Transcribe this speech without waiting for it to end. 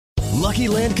Lucky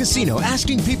Land Casino,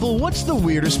 asking people, what's the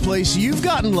weirdest place you've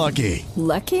gotten lucky?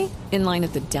 Lucky? In line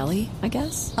at the deli, I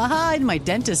guess? Aha, in my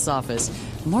dentist's office.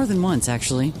 More than once,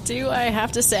 actually. Do I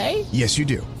have to say? Yes, you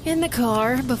do. In the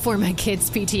car before my kids'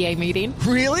 PTA meeting.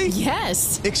 Really?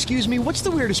 Yes. Excuse me, what's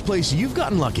the weirdest place you've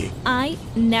gotten lucky? I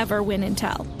never win and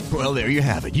tell. Well, there you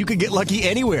have it. You can get lucky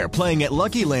anywhere, playing at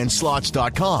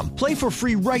LuckyLandSlots.com. Play for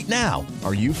free right now.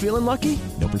 Are you feeling lucky?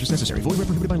 No purchase necessary. Void where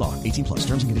prohibited by law. 18 plus.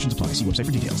 Terms and conditions apply. See website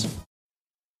for details.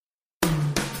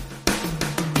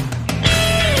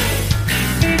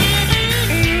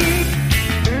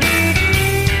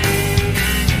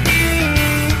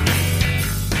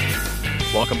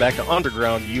 Welcome back to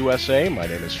Underground USA. My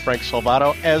name is Frank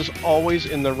Salvato. As always,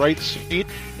 in the right seat,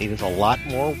 it is a lot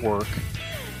more work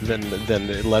than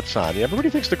it lets on. Everybody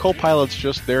thinks the co-pilot's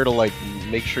just there to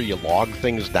make sure you log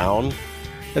things down.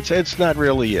 It's not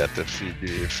really it.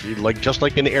 If you just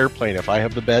like an airplane, if I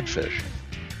have the bad fish.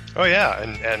 Oh yeah,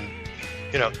 and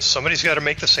somebody's got to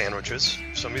make the sandwiches.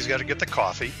 Somebody's got to get the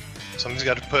coffee. Somebody's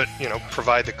got to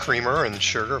provide the creamer and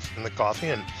sugar from the coffee,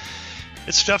 and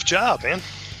it's a tough job, man.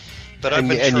 But I've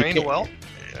been trained well.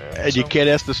 And you can't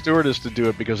ask the stewardess to do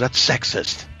it because that's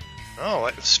sexist. Oh,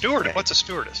 stewardess? What's a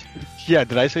stewardess? Yeah,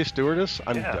 did I say stewardess?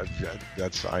 Yeah.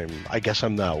 I guess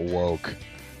I'm not woke.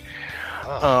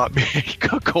 Oh.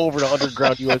 Go over to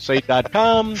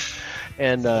undergroundusa.com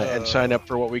and sign up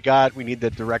for what we got. We need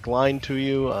that direct line to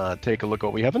you. Take a look at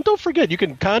what we have. And don't forget, you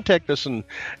can contact us and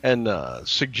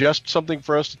suggest something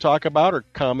for us to talk about or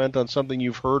comment on something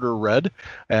you've heard or read.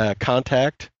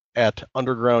 Contact at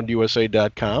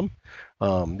undergroundusa.com.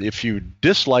 If you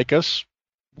dislike us,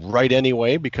 write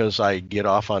anyway, because I get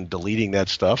off on deleting that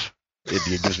stuff. It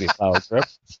gives me power grip.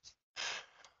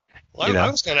 Well,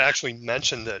 I was going to actually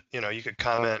mention that you could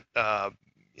comment.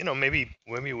 Maybe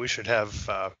we should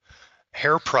have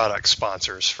hair product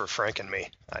sponsors for Frank and me.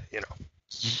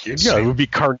 Yeah, it would be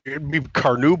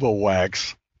Carnauba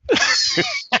wax.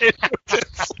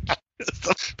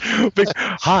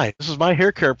 Hi, this is my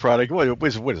hair care product. What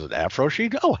is it, Afro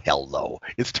Sheet? Oh, hell no.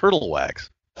 It's turtle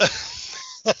wax.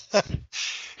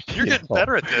 You're getting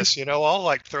better at this.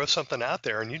 I'll throw something out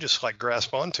there and you just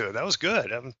grasp onto it. That was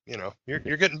good.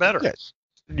 You're getting better. Yes.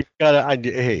 You gotta,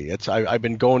 I've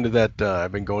been going to that.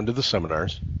 I've been going to the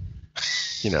seminars.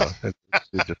 It's just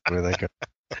the way they go.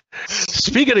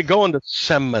 Speaking of going to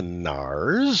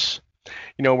seminars,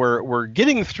 we're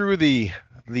getting through the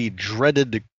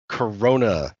dreaded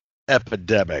Corona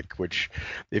epidemic, which,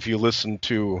 if you listen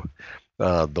to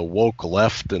the woke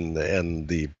left and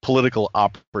the political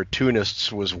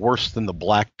opportunists, was worse than the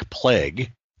Black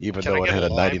Plague, even though it had a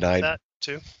 99. That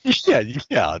too? Yeah,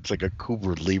 it's like a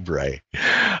Cuba Libre.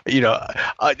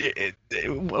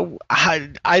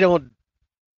 I don't.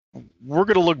 We're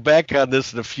going to look back on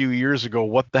this in a few years ago.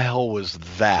 What the hell was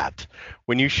that?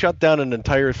 When you shut down an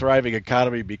entire thriving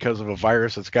economy because of a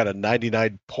virus that's got a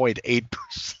 99.8%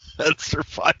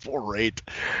 survival rate,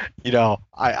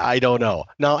 I don't know.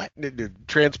 Now,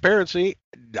 transparency,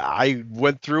 I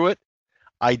went through it.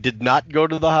 I did not go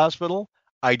to the hospital.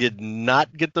 I did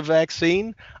not get the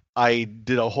vaccine. I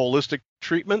did a holistic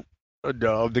treatment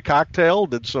of the cocktail,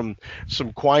 did some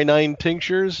quinine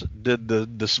tinctures, did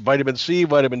the vitamin C,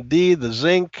 vitamin D, the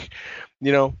zinc,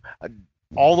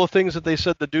 all the things that they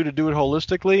said to do it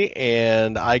holistically,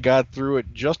 and I got through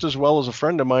it just as well as a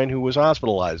friend of mine who was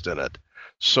hospitalized in it.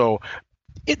 So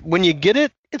when you get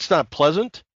it, it's not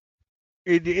pleasant.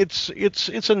 It's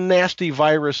a nasty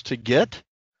virus to get,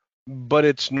 but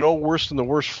it's no worse than the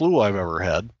worst flu I've ever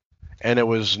had. And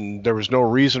there was no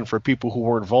reason for people who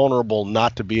weren't vulnerable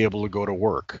not to be able to go to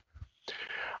work.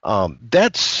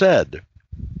 That said,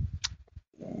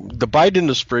 the Biden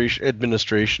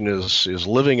administration is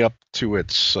living up to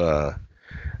its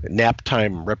nap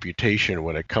time reputation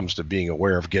when it comes to being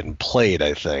aware of getting played,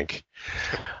 I think.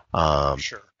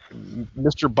 Sure.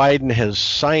 Mr. Biden has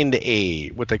signed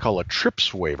what they call a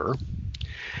TRIPS waiver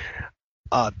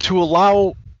to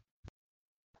allow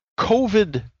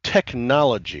COVID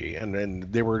technology, and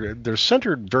they're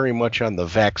centered very much on the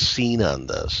vaccine on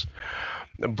this,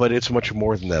 but it's much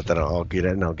more than that. I'll get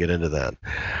into that.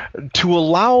 To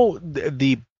allow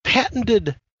the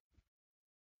patented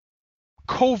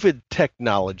COVID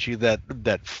technology that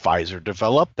Pfizer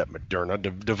developed, that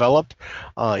Moderna developed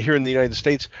here in the United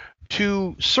States,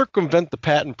 to circumvent the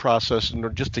patent process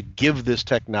and just to give this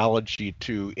technology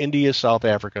to India, South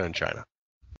Africa, and China.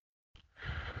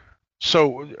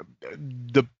 So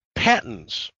the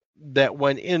patents that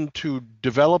went into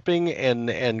developing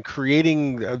and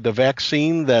creating the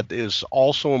vaccine that is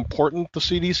also important, the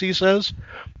CDC says,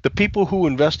 the people who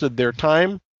invested their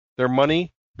time, their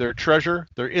money, their treasure,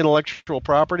 their intellectual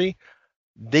property,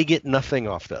 They get nothing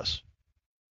off this.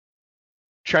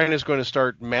 China's going to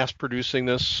start mass producing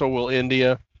this, so will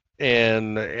India,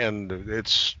 and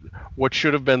it's what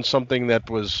should have been something that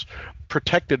was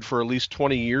protected for at least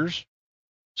 20 years,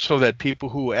 so that people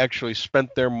who actually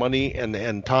spent their money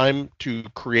and time to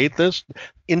create this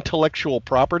intellectual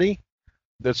property,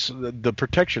 that's the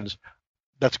protections,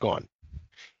 that's gone.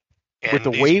 And with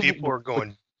the these wave, people are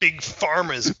going, Big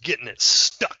Pharma's getting it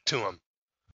stuck to them.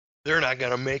 They're not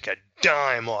going to make a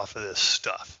dime off of this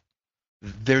stuff.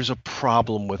 There's a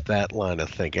problem with that line of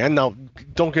thinking. And now,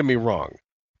 don't get me wrong.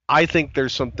 I think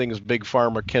there's some things Big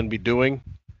Pharma can be doing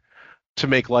to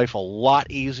make life a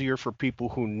lot easier for people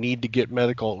who need to get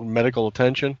medical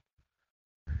attention.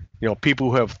 You know, people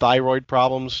who have thyroid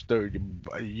problems,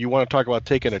 you want to talk about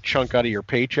taking a chunk out of your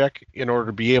paycheck in order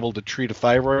to be able to treat a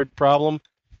thyroid problem?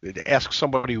 Ask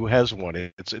somebody who has one.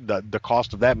 It's the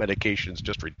cost of that medication is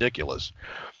just ridiculous.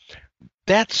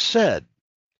 That said,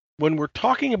 when we're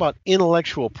talking about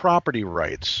intellectual property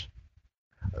rights,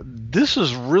 this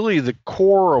is really the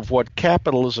core of what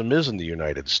capitalism is in the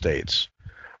United States,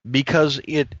 because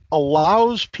it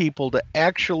allows people to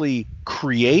actually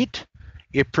create.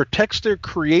 It protects their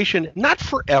creation, not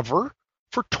forever,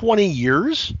 for 20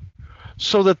 years,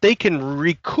 so that they can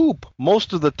recoup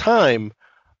most of the time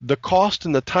the cost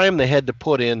and the time they had to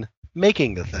put in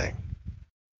making the thing.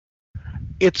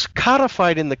 It's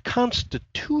codified in the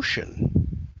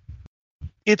Constitution.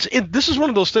 This is one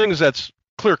of those things that's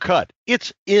clear cut.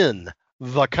 It's in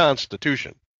the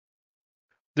Constitution.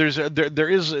 There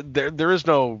is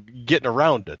no getting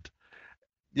around it.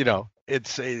 You know,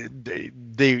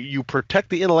 you protect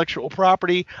the intellectual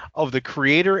property of the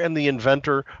creator and the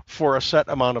inventor for a set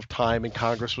amount of time, and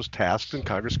Congress was tasked, and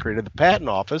Congress created the Patent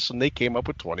Office, and they came up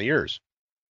with 20 years.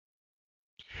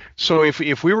 So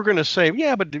if we were going to say,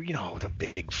 yeah, but you know, the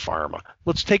Big Pharma,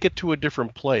 let's take it to a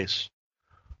different place.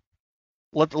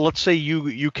 Let's say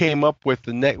you came up with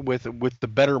the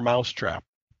better mousetrap,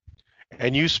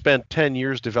 and you spent 10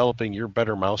 years developing your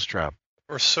better mousetrap.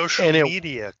 Or social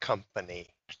media company.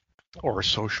 Or a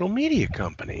social media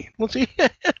company. Let's see.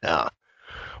 Yeah.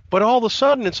 But all of a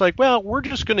sudden, it's like, well, we're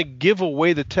just going to give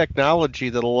away the technology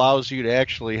that allows you to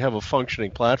actually have a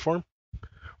functioning platform.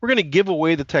 We're going to give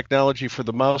away the technology for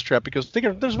the mousetrap because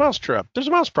there's a mousetrap. There's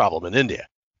a mouse problem in India.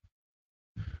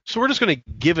 So we're just going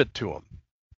to give it to them.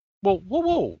 Well,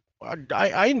 whoa.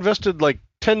 I invested like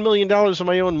 $10 million of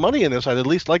my own money in this. I'd at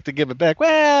least like to give it back.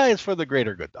 Well, it's for the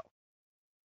greater good, though.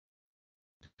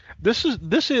 This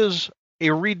is a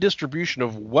redistribution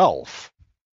of wealth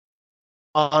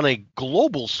on a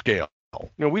global scale. You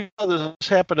know, we saw this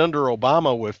happen under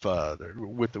Obama with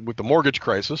the mortgage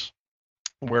crisis,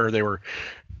 where they were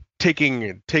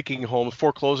taking homes,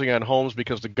 foreclosing on homes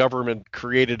because the government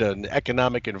created an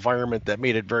economic environment that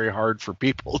made it very hard for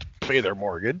people to pay their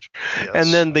mortgage. Yes.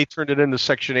 And then they turned it into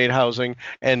Section 8 housing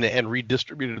and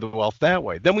redistributed the wealth that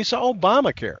way. Then we saw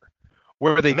Obamacare,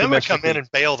 where they come in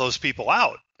and bail those people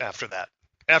out after that.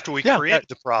 After we created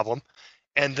the problem,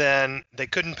 and then they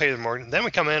couldn't pay the mortgage, then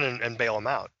we come in and bail them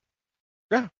out.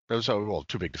 Yeah, that was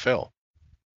too big to fail.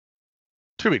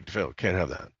 Too big to fail. Can't have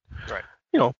that. Right.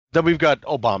 You know, then we've got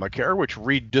Obamacare, which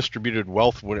redistributed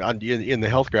wealth in the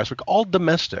healthcare aspect, all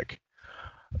domestic.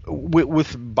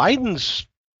 With Biden's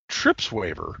TRIPS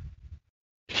waiver,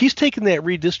 he's taken that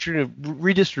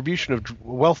redistribution of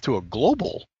wealth to a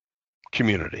global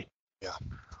community. Yeah.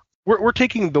 We're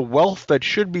taking the wealth that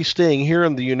should be staying here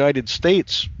in the United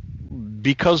States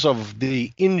because of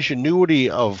the ingenuity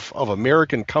of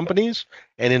American companies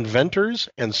and inventors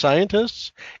and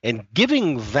scientists, and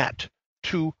giving that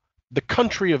to the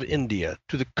country of India,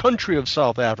 to the country of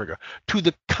South Africa, to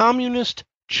the communist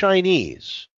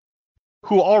Chinese,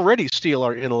 who already steal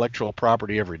our intellectual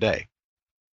property every day.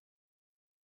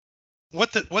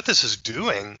 What this is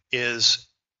doing is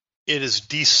it is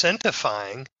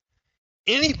decentifying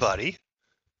anybody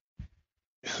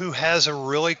who has a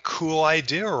really cool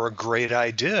idea or a great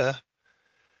idea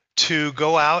to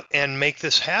go out and make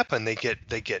this happen. They get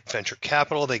venture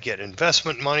capital, they get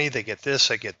investment money, they get this,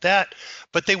 they get that,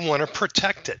 but they want to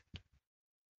protect it,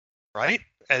 right?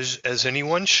 As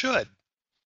anyone should.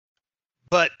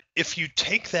 But if you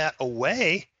take that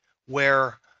away,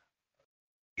 where,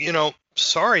 you know,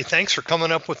 sorry, thanks for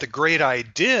coming up with a great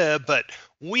idea, but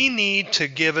we need to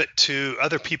give it to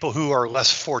other people who are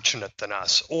less fortunate than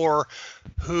us, or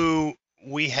who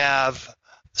we have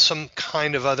some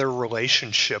kind of other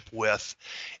relationship with,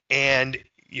 and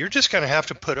you're just going to have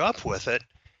to put up with it,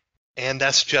 and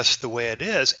that's just the way it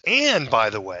is. And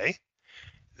by the way,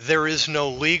 there is no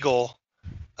legal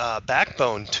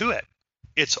backbone to it.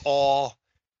 It's all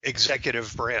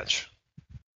executive branch.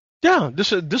 Yeah,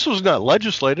 this was not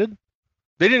legislated.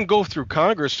 They didn't go through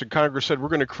Congress, and Congress said we're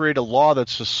going to create a law that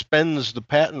suspends the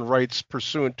patent rights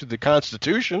pursuant to the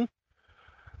Constitution.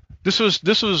 This was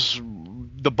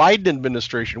the Biden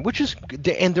administration,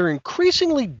 and they're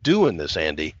increasingly doing this,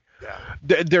 Andy.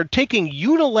 Yeah. They're taking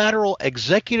unilateral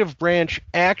executive branch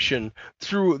action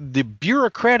through the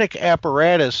bureaucratic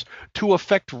apparatus to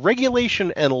affect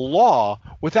regulation and law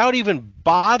without even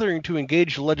bothering to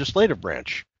engage the legislative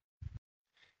branch.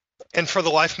 And for the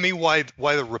life of me, why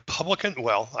the Republican?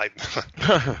 Well, why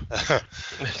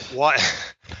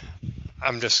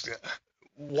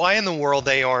in the world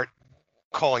they aren't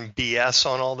calling BS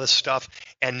on all this stuff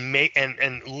and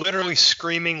literally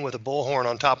screaming with a bullhorn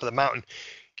on top of the mountain?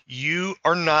 You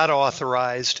are not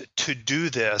authorized to do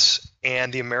this,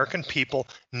 and the American people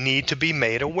need to be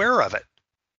made aware of it.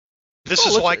 This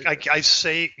is like I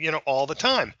say, all the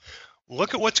time.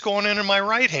 Look at what's going on in my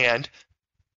right hand.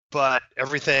 But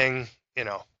everything,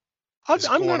 is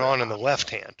going on in the left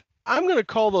hand. I'm going to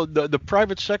call the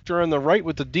private sector on the right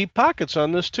with the deep pockets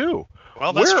on this too.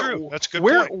 Well, that's true. That's a good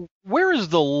point. Where is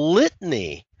the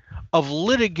litany of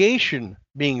litigation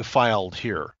being filed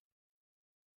here?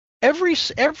 Every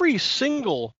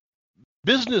single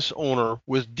business owner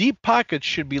with deep pockets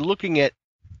should be looking at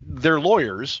their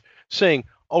lawyers saying,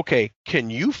 okay, can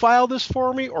you file this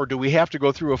for me, or do we have to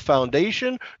go through a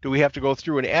foundation? Do we have to go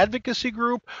through an advocacy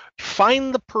group?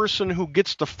 Find the person who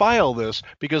gets to file this,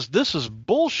 because this is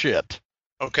bullshit.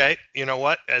 Okay, you know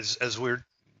what? As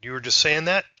you were just saying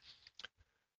that,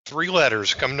 3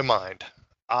 letters come to mind.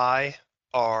 IRS.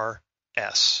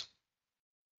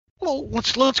 Well,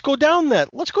 let's go down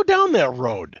that. Let's go down that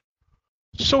road.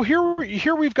 So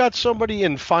here we've got somebody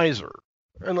in Pfizer.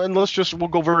 And we'll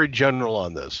go very general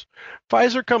on this.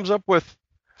 Pfizer comes up with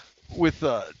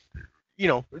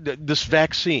this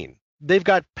vaccine. They've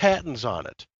got patents on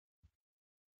it.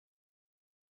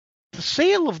 The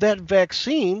sale of that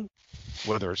vaccine,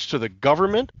 whether it's to the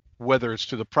government, whether it's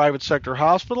to the private sector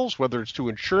hospitals, whether it's to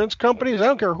insurance companies, I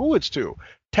don't care who it's to,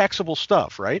 taxable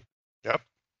stuff, right? Yep.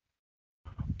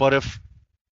 But if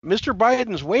Mr.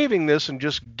 Biden's waiving this and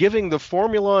just giving the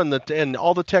formula and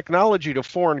all the technology to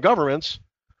foreign governments,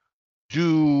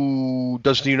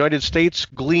 does the United States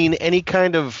glean any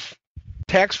kind of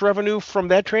tax revenue from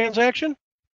that transaction?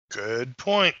 Good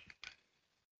point.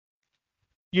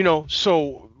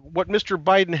 So what Mr.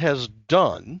 Biden has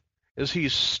done is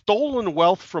he's stolen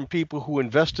wealth from people who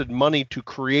invested money to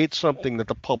create something that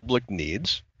the public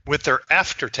needs. With their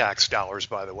after-tax dollars,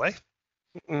 by the way.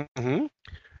 Mm-hmm.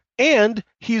 And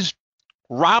he's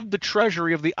robbed the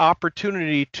Treasury of the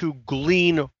opportunity to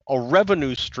glean a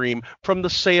revenue stream from the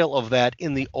sale of that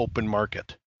in the open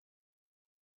market.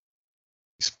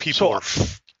 These people are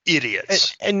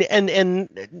idiots. And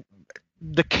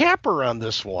the capper on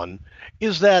this one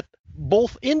is that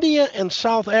both India and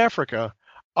South Africa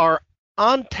are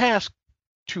on task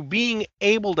to being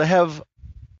able to have,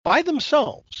 by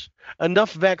themselves,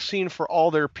 enough vaccine for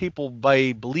all their people by,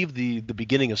 I believe, the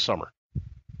beginning of summer.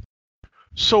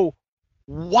 So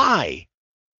why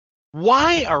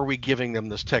are we giving them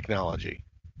this technology?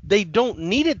 They don't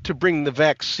need it to bring the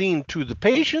vaccine to the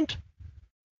patient.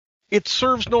 It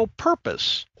serves no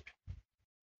purpose.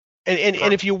 And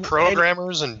if you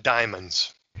programmers and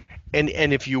diamonds. And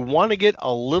if you want to get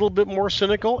a little bit more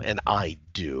cynical, and I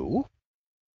do,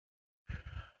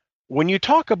 when you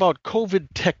talk about COVID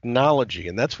technology,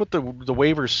 and that's what the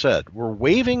waiver said, we're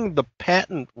waiving the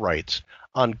patent rights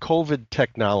on COVID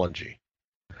technology.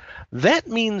 That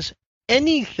means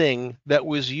anything that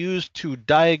was used to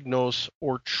diagnose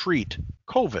or treat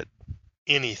COVID.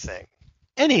 Anything.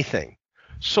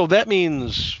 So that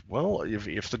means, well,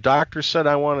 if the doctor said,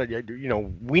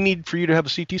 we need for you to have a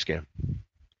CT scan.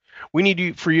 We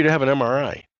need for you to have an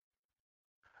MRI.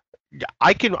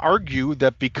 I can argue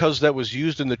that because that was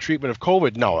used in the treatment of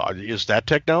COVID, now, is that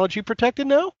technology protected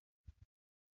now?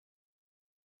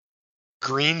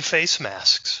 Green face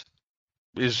masks.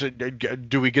 Is it?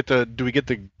 Do we get to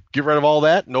get rid of all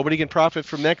that? Nobody can profit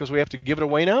from that because we have to give it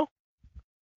away now.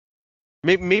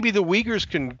 Maybe the Uyghurs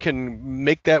can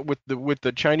make that with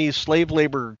the Chinese slave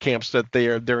labor camps that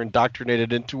they're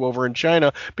indoctrinated into over in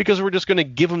China, because we're just going to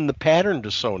give them the pattern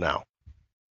to sew now.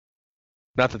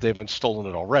 Not that they haven't stolen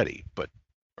it already, but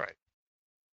right.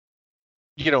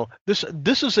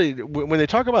 This is when they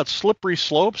talk about slippery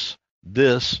slopes,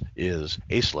 this is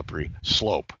a slippery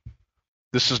slope.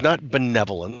 This is not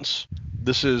benevolence.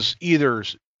 This is either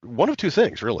one of two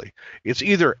things, really. It's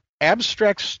either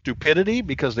abstract stupidity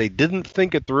because they didn't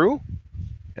think it through,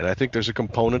 and I think there's a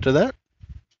component to that,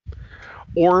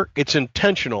 or it's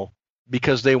intentional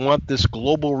because they want this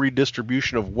global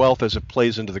redistribution of wealth as it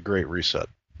plays into the Great Reset.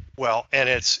 Well,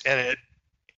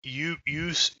 you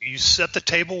set the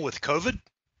table with COVID,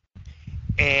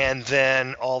 and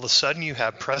then all of a sudden you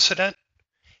have precedent,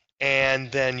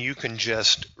 and then you can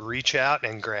just reach out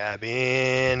and grab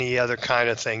any other kind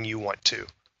of thing you want to.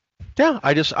 Yeah,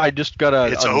 I just got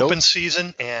a. It's a open note.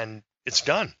 season, and it's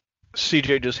done.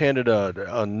 CJ just handed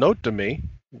a note to me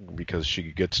because she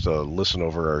gets to listen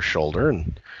over our shoulder,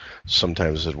 and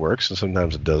sometimes it works and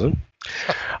sometimes it doesn't.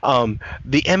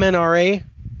 The mRNA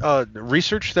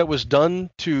research that was done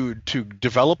to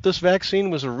develop this vaccine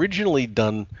was originally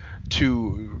done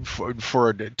to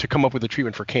come up with a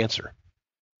treatment for cancer.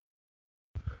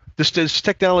 This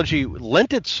technology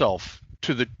lent itself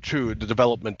to the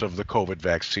development of the COVID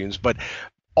vaccines, but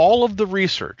all of the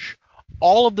research,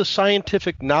 all of the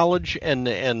scientific knowledge and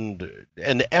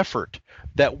effort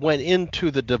that went into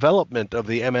the development of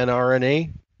the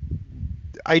mRNA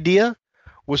idea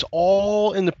was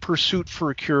all in the pursuit for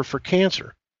a cure for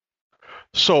cancer.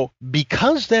 So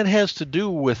because that has to do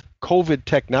with COVID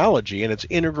technology and it's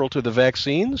integral to the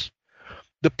vaccines,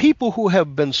 the people who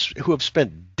have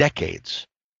spent decades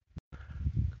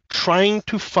trying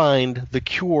to find the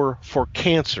cure for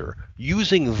cancer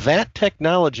using that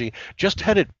technology just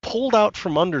had it pulled out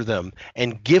from under them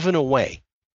and given away.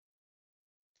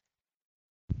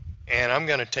 And I'm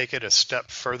going to take it a step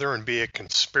further and be a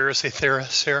conspiracy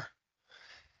theorist here.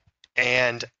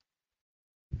 And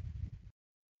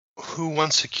who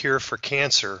wants a cure for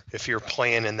cancer if you're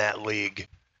playing in that league?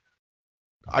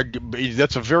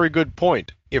 That's a very good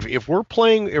point. If we're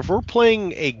playing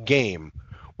a game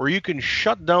where you can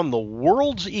shut down the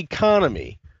world's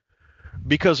economy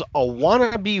because a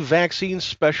wannabe vaccine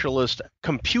specialist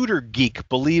computer geek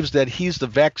believes that he's the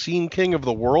vaccine king of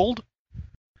the world,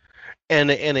 and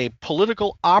a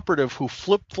political operative who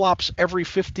flip-flops every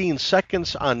 15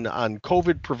 seconds on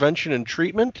COVID prevention and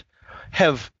treatment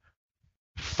have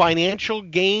financial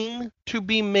gain to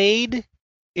be made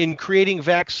in creating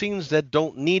vaccines that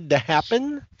don't need to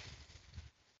happen,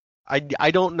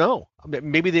 I don't know.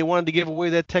 Maybe they wanted to give away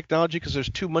that technology because there's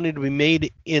too money to be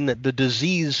made in the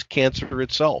disease cancer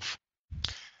itself.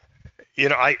 You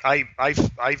know, I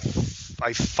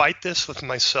fight this with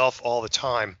myself all the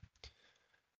time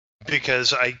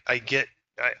because I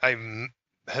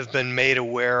have been made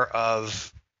aware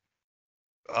of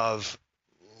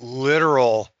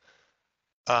literal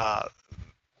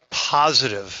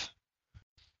positive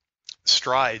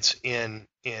strides in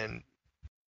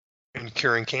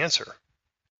curing cancer.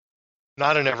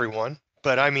 Not in everyone,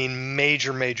 but I mean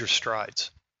major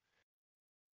strides.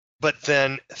 But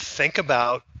then think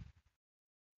about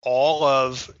all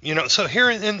of, so here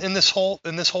in this whole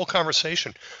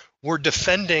conversation, we're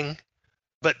defending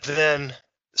but then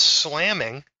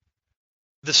slamming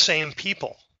the same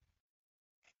people.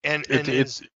 And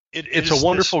it's a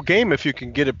wonderful game if you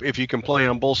can play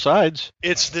on both sides.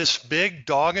 It's this big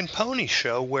dog and pony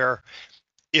show where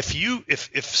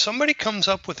if somebody comes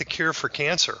up with a cure for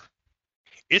cancer,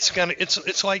 it's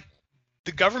like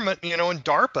the government, and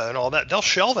DARPA and all that, they'll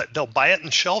shelve it. They'll buy it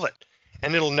and shelve it,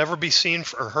 and it'll never be seen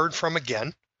or heard from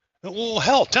again. Well,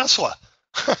 hell, Tesla.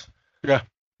 Yeah.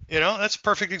 That's a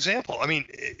perfect example. I mean,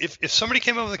 if somebody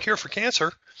came up with a cure for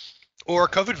cancer or a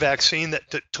COVID vaccine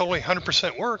that totally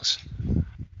 100% works,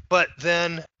 but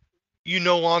then there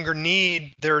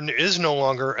is no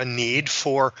longer a need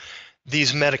for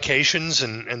these medications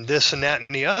and this and that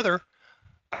and the other.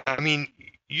 I mean,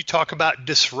 you talk about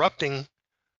disrupting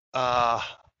a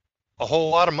whole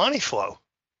lot of money flow.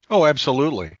 Oh,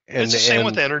 absolutely. And it's the same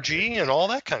with energy and all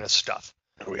that kind of stuff.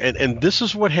 And this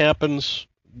is what happens.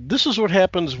 This is what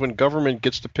happens when government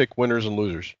gets to pick winners and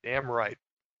losers. Damn right.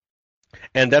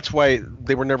 And that's why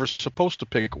they were never supposed to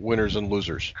pick winners and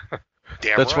losers.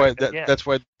 That's why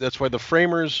the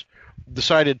framers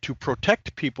decided to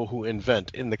protect people who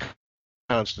invent in the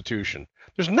Constitution.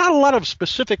 There's not a lot of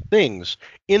specific things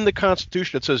in the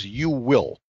Constitution that says you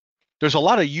will. There's a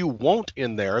lot of you won't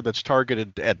in there that's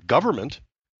targeted at government.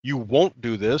 You won't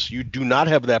do this. You do not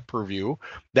have that purview.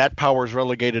 That power is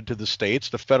relegated to the states.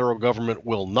 The federal government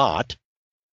will not.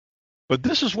 But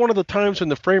this is one of the times when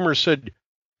the framers said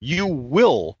you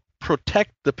will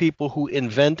protect the people who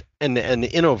invent and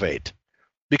innovate,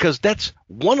 because that's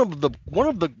one of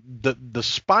the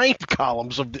spine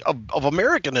columns of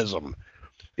Americanism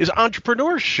is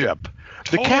entrepreneurship.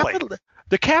 Totally.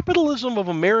 The capitalism of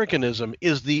Americanism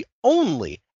is the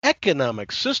only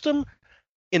economic system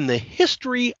in the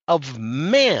history of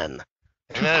man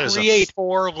and that is a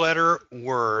 4-letter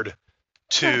word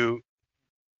to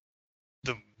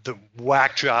the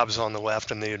whack jobs on the left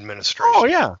and the administration. Oh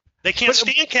yeah, they can't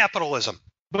stand capitalism.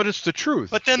 But it's the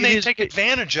truth. But then they take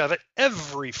advantage of it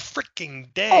every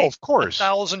freaking day. Oh, of course.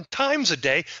 1,000 times a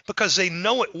day because they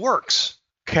know it works.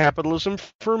 Capitalism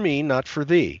for me, not for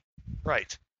thee.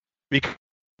 Right. Because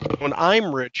when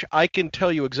I'm rich, I can tell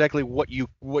you exactly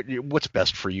what's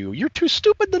best for you. You're too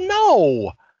stupid to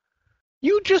know.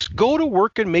 You just go to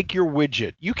work and make your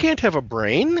widget. You can't have a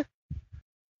brain.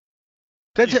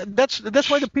 That's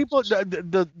why the people,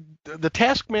 the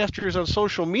taskmasters on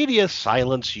social media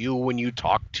silence you when you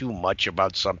talk too much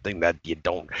about something that you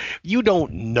don't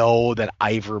know that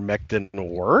ivermectin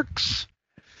works.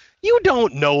 You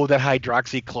don't know that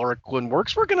hydroxychloroquine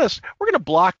works. We're gonna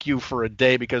block you for a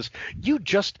day because you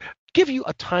just give you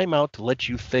a timeout to let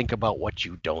you think about what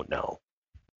you don't know.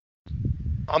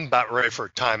 I'm about ready for a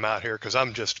timeout here because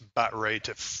I'm just about ready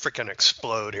to freaking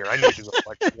explode here. I need to go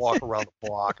walk around the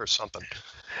block or something.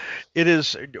 It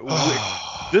is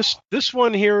this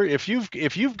one here. If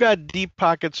you've got deep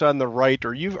pockets on the right,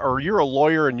 or you're a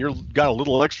lawyer and you've got a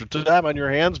little extra time on your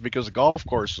hands because the golf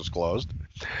course is closed,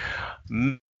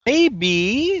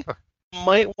 maybe you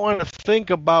might want to think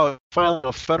about filing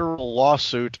a federal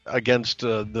lawsuit against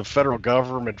the federal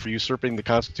government for usurping the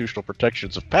constitutional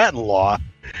protections of patent law,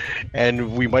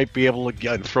 and we might be able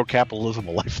to throw capitalism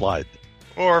a lifeline.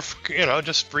 Or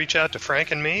just reach out to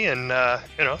Frank and me, and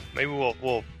maybe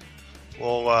we'll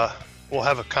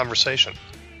have a conversation.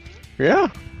 Yeah,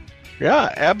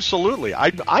 absolutely.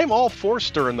 I'm all for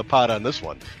stirring the pot on this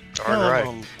one. All right.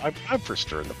 I'm for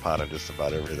stirring the pot on just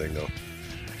about everything, though.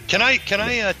 Can I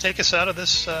take us out of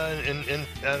this into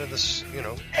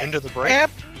the break?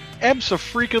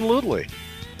 Abso-freaking-lutely.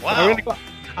 Wow.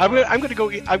 I'm gonna go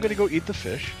eat the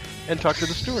fish and talk to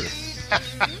the stewardess.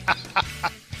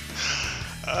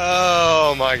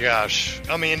 Oh my gosh.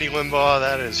 I'm Andy Limbaugh.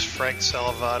 That is Frank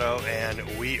Salavato, and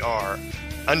we are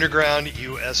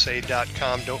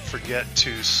undergroundusa.com. Don't forget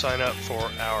to sign up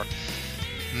for our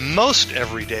most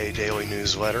everyday daily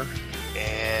newsletter,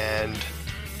 and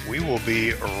we will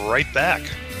be right back.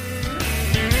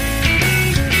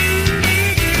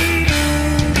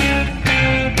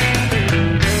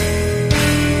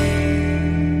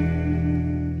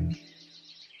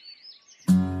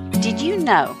 Did you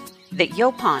know that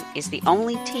Yaupon is the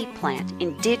only tea plant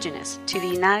indigenous to the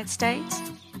United States?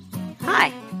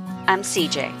 Hi, I'm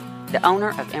CJ, the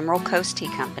owner of Emerald Coast Tea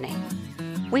Company.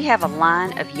 We have a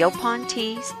line of Yaupon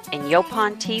teas and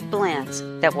Yaupon tea blends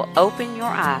that will open your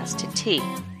eyes to tea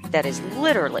that is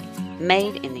literally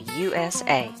made in the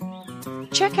USA.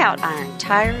 Check out our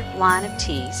entire line of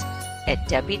teas at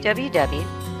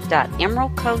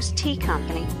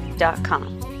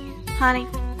www.emeraldcoastteacompany.com. Honey,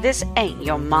 this ain't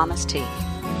your mama's tea.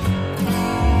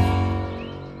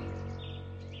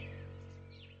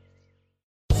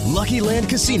 Lucky Land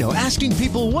Casino, asking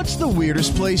people, what's the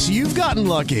weirdest place you've gotten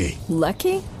lucky?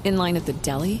 Lucky? In line at the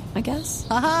deli, I guess?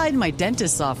 Aha, in my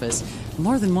dentist's office.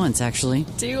 More than once, actually.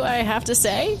 Do I have to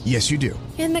say? Yes, you do.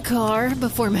 In the car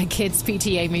before my kids'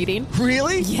 PTA meeting.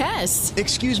 Really? Yes.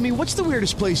 Excuse me, what's the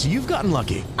weirdest place you've gotten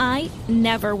lucky? I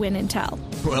never win and tell.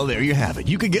 Well, there you have it.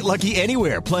 You can get lucky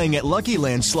anywhere, playing at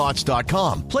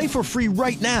LuckyLandSlots.com. Play for free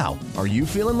right now. Are you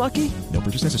feeling lucky? No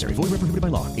purchase necessary. Void where prohibited by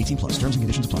law. 18+. Terms and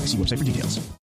conditions apply. See website for details.